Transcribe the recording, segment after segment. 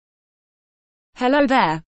Hello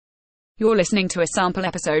there. You're listening to a sample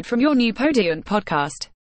episode from your new Podiant podcast.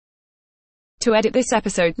 To edit this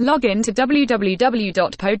episode, log in to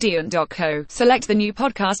www.podiant.co, select the new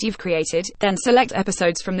podcast you've created, then select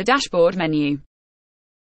episodes from the dashboard menu.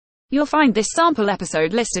 You'll find this sample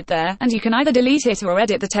episode listed there, and you can either delete it or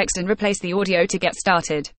edit the text and replace the audio to get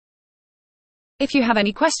started. If you have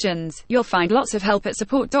any questions, you'll find lots of help at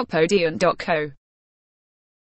support.podiant.co.